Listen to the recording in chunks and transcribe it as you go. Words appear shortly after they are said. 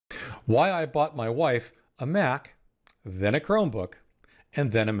Why I bought my wife a Mac, then a Chromebook,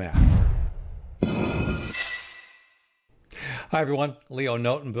 and then a Mac. Hi everyone, Leo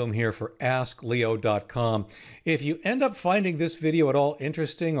Notenboom here for askleo.com. If you end up finding this video at all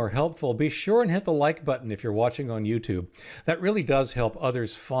interesting or helpful, be sure and hit the like button if you're watching on YouTube. That really does help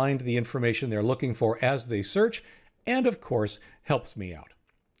others find the information they're looking for as they search, and of course, helps me out.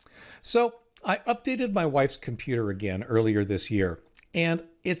 So I updated my wife's computer again earlier this year, and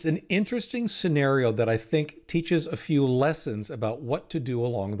it's an interesting scenario that I think teaches a few lessons about what to do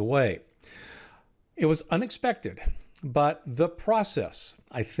along the way. It was unexpected, but the process,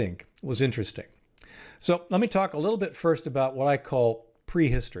 I think, was interesting. So let me talk a little bit first about what I call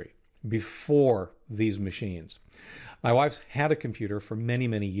prehistory, before these machines. My wife's had a computer for many,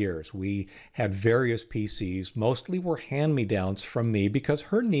 many years. We had various PCs, mostly were hand-me-downs from me because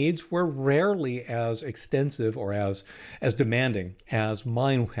her needs were rarely as extensive or as demanding as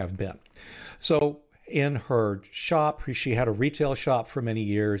mine have been. So in her shop, she had a retail shop for many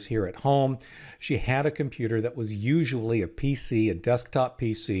years. Here at home, she had a computer that was usually a PC, a desktop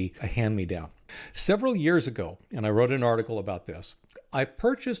PC, a hand-me-down. Several years ago, and I wrote an article about this, I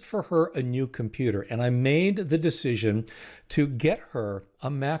purchased for her a new computer, and I made the decision to get her a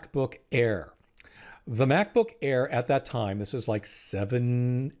MacBook Air. The MacBook Air at that time, this is like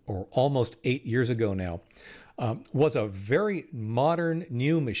 7 or almost 8 years ago now, was a very modern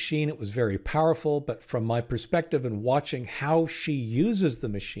new machine. It was very powerful, but from my perspective and watching how she uses the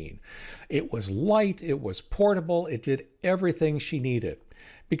machine, it was light, it was portable, it did everything she needed.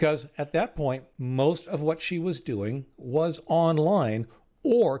 Because at that point, most of what she was doing was online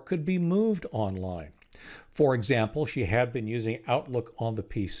or could be moved online. For example, she had been using Outlook on the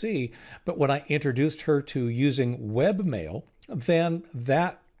PC, but when I introduced her to using webmail, then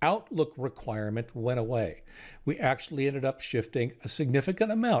that Outlook requirement went away. We actually ended up shifting a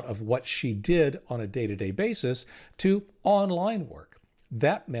significant amount of what she did on a day-to-day basis to online work.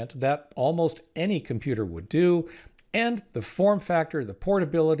 That meant that almost any computer would do, and the form factor, the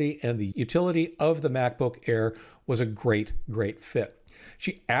portability, and the utility of the MacBook Air was a great, great fit.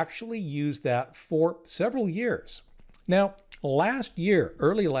 She actually used that for several years. Now, last year,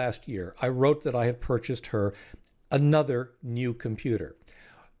 early last year, I wrote that I had purchased her another new computer.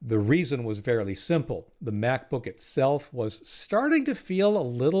 The reason was fairly simple. The MacBook itself was starting to feel a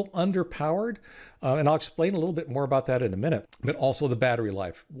little underpowered, and I'll explain a little bit more about that in a minute. But also the battery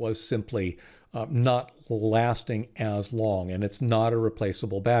life was simply not lasting as long, and it's not a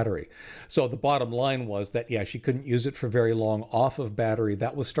replaceable battery. So the bottom line was that, yeah, she couldn't use it for very long off of battery.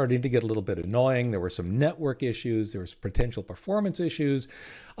 That was starting to get a little bit annoying. There were some network issues. There was potential performance issues.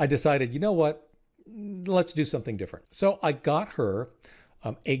 I decided, you know what, let's do something different. So I got her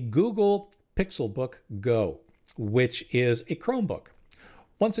a Google Pixelbook Go, which is a Chromebook.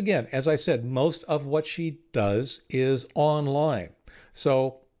 Once again, as I said, most of what she does is online.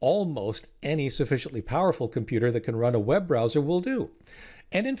 So almost any sufficiently powerful computer that can run a web browser will do.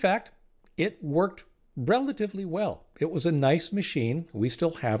 And in fact, it worked relatively well. It was a nice machine. We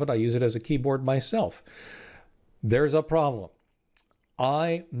still have it. I use it as a keyboard myself. There's a problem.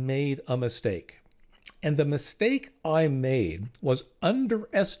 I made a mistake. And the mistake I made was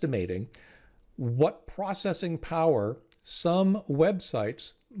underestimating what processing power some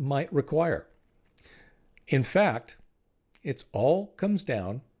websites might require. In fact, it all comes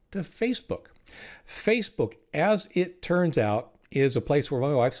down to Facebook. Facebook, as it turns out, is a place where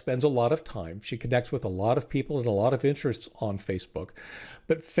my wife spends a lot of time. She connects with a lot of people and a lot of interests on Facebook.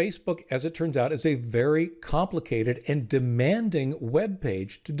 But Facebook, as it turns out, is a very complicated and demanding web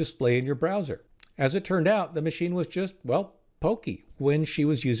page to display in your browser. As it turned out, the machine was just, well, pokey when she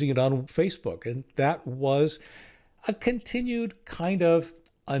was using it on Facebook. And that was a continued kind of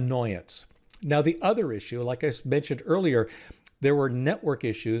annoyance. Now, the other issue, like I mentioned earlier, there were network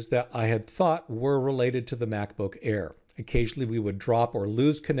issues that I had thought were related to the MacBook Air. Occasionally we would drop or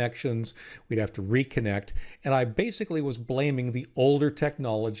lose connections. We'd have to reconnect. And I basically was blaming the older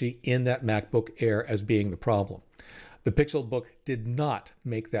technology in that MacBook Air as being the problem. The Pixelbook did not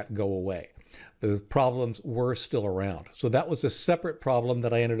make that go away. The problems were still around. So that was a separate problem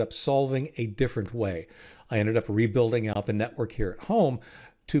that I ended up solving a different way. I ended up rebuilding out the network here at home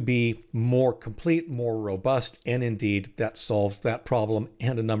to be more complete, more robust, and indeed that solved that problem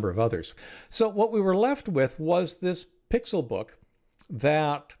and a number of others. So what we were left with was this Pixelbook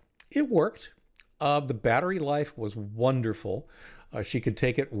that it worked. The battery life was wonderful. She could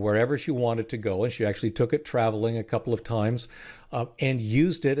take it wherever she wanted to go, and she actually took it traveling a couple of times and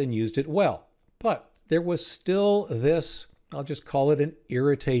used it well. But there was still this, I'll just call it an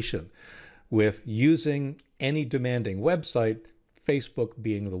irritation with using any demanding website, Facebook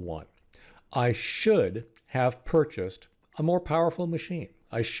being the one. I should have purchased a more powerful machine.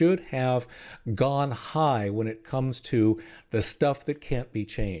 I should have gone high when it comes to the stuff that can't be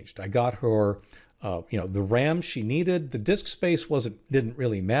changed. I got her, the RAM she needed. The disk space didn't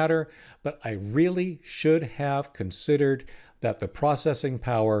really matter, but I really should have considered that the processing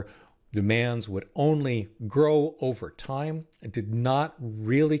power demands would only grow over time. I did not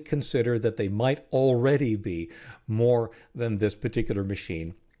really consider that they might already be more than this particular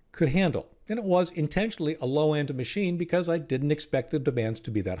machine could handle. And it was intentionally a low-end machine because I didn't expect the demands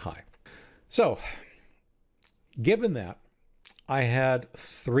to be that high. So, given that, I had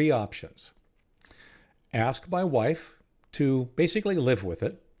three options. Ask my wife to basically live with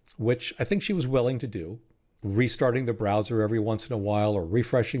it, which I think she was willing to do, restarting the browser every once in a while or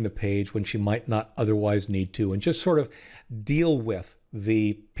refreshing the page when she might not otherwise need to, and just sort of deal with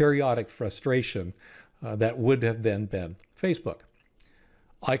the periodic frustration that would have then been Facebook.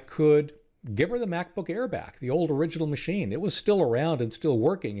 I could give her the MacBook Air back, the old original machine. It was still around and still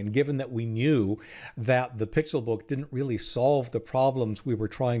working, and given that we knew that the Pixelbook didn't really solve the problems we were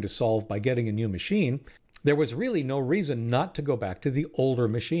trying to solve by getting a new machine, there was really no reason not to go back to the older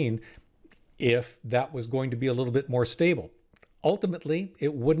machine if that was going to be a little bit more stable. Ultimately,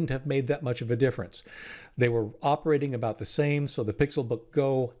 it wouldn't have made that much of a difference. They were operating about the same, so the Pixelbook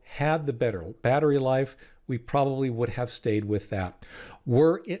Go had the better battery life. We probably would have stayed with that,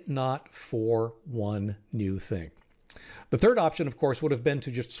 were it not for one new thing. The third option, of course, would have been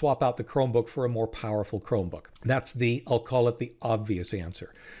to just swap out the Chromebook for a more powerful Chromebook. That's I'll call it the obvious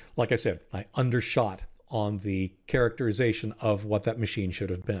answer. Like I said, I undershot on the characterization of what that machine should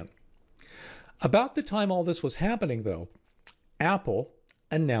have been. About the time all this was happening, though, Apple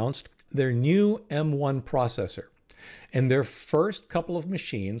announced their new M1 processor, and their first couple of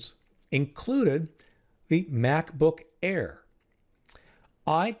machines included the MacBook Air.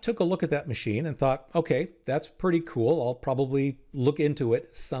 I took a look at that machine and thought, okay, that's pretty cool. I'll probably look into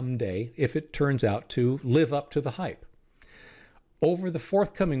it someday if it turns out to live up to the hype. Over the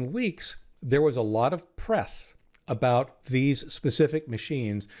forthcoming weeks, there was a lot of press about these specific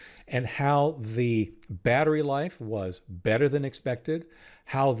machines and how the battery life was better than expected,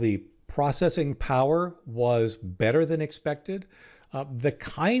 how the processing power was better than expected, the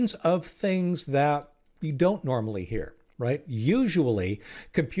kinds of things that you don't normally hear, right? Usually,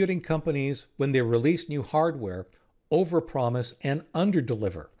 computing companies, when they release new hardware, overpromise and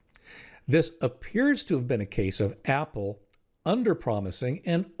underdeliver. This appears to have been a case of Apple underpromising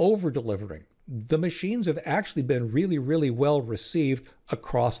and overdelivering. The machines have actually been really, really well received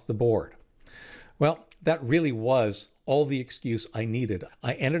across the board. Well, that really was all the excuse I needed.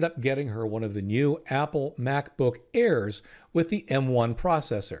 I ended up getting her one of the new Apple MacBook Airs with the M1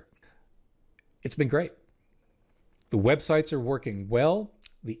 processor. It's been great. The websites are working well.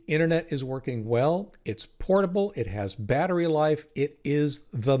 The internet is working well. It's portable. It has battery life. It is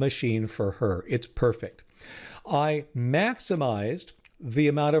the machine for her. It's perfect. I maximized the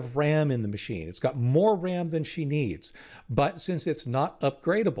amount of RAM in the machine. It's got more RAM than she needs. But since it's not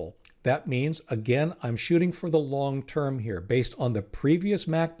upgradable, that means, again, I'm shooting for the long term here. Based on the previous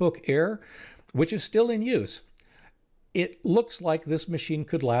MacBook Air, which is still in use, it looks like this machine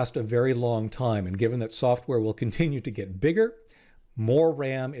could last a very long time. And given that software will continue to get bigger, more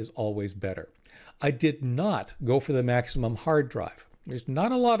RAM is always better. I did not go for the maximum hard drive. There's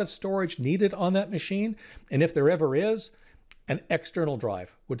not a lot of storage needed on that machine. And if there ever is, an external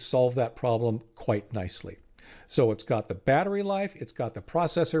drive would solve that problem quite nicely. So it's got the battery life, it's got the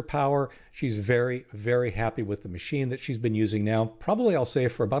processor power. She's very, very happy with the machine that she's been using now, probably I'll say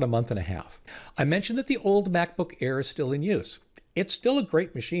for about a month and a half. I mentioned that the old MacBook Air is still in use. It's still a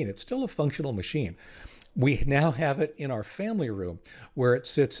great machine. It's still a functional machine. We now have it in our family room where it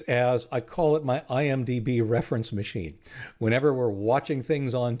sits as, I call it my IMDb reference machine. Whenever we're watching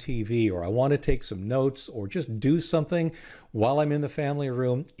things on TV or I want to take some notes or just do something while I'm in the family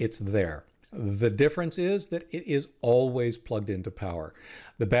room, it's there. The difference is that it is always plugged into power.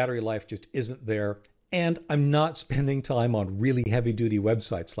 The battery life just isn't there, and I'm not spending time on really heavy-duty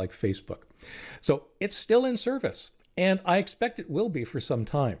websites like Facebook. So it's still in service, and I expect it will be for some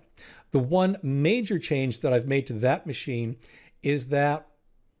time. The one major change that I've made to that machine is that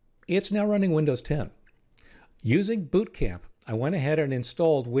it's now running Windows 10. Using Boot Camp, I went ahead and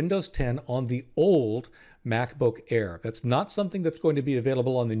installed Windows 10 on the old MacBook Air. That's not something that's going to be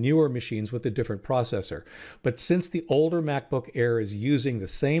available on the newer machines with a different processor. But since the older MacBook Air is using the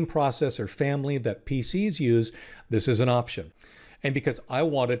same processor family that PCs use, this is an option. And because I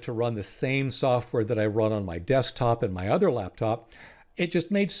wanted to run the same software that I run on my desktop and my other laptop, it just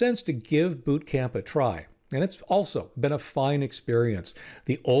made sense to give Boot Camp a try. and it's also been a fine experience.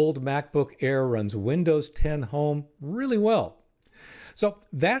 The old MacBook Air runs Windows 10 Home really well. So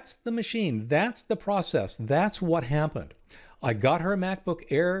that's the machine, that's the process, that's what happened. I got her a MacBook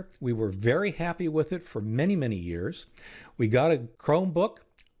Air. We were very happy with it for many, many years. We got a Chromebook.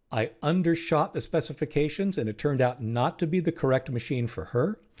 I undershot the specifications and it turned out not to be the correct machine for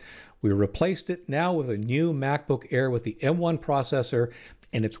her. We replaced it now with a new MacBook Air with the M1 processor,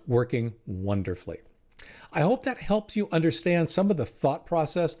 and it's working wonderfully. I hope that helps you understand some of the thought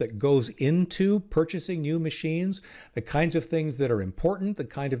process that goes into purchasing new machines, the kinds of things that are important, the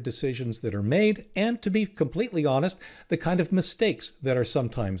kind of decisions that are made, and to be completely honest, the kind of mistakes that are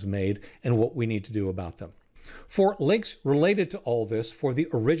sometimes made and what we need to do about them. For links related to all this, for the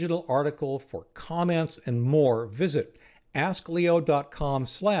original article, for comments and more, visit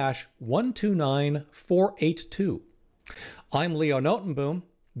askleo.com/129482. I'm Leo Notenboom.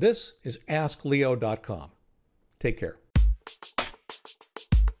 This is askleo.com. Take care.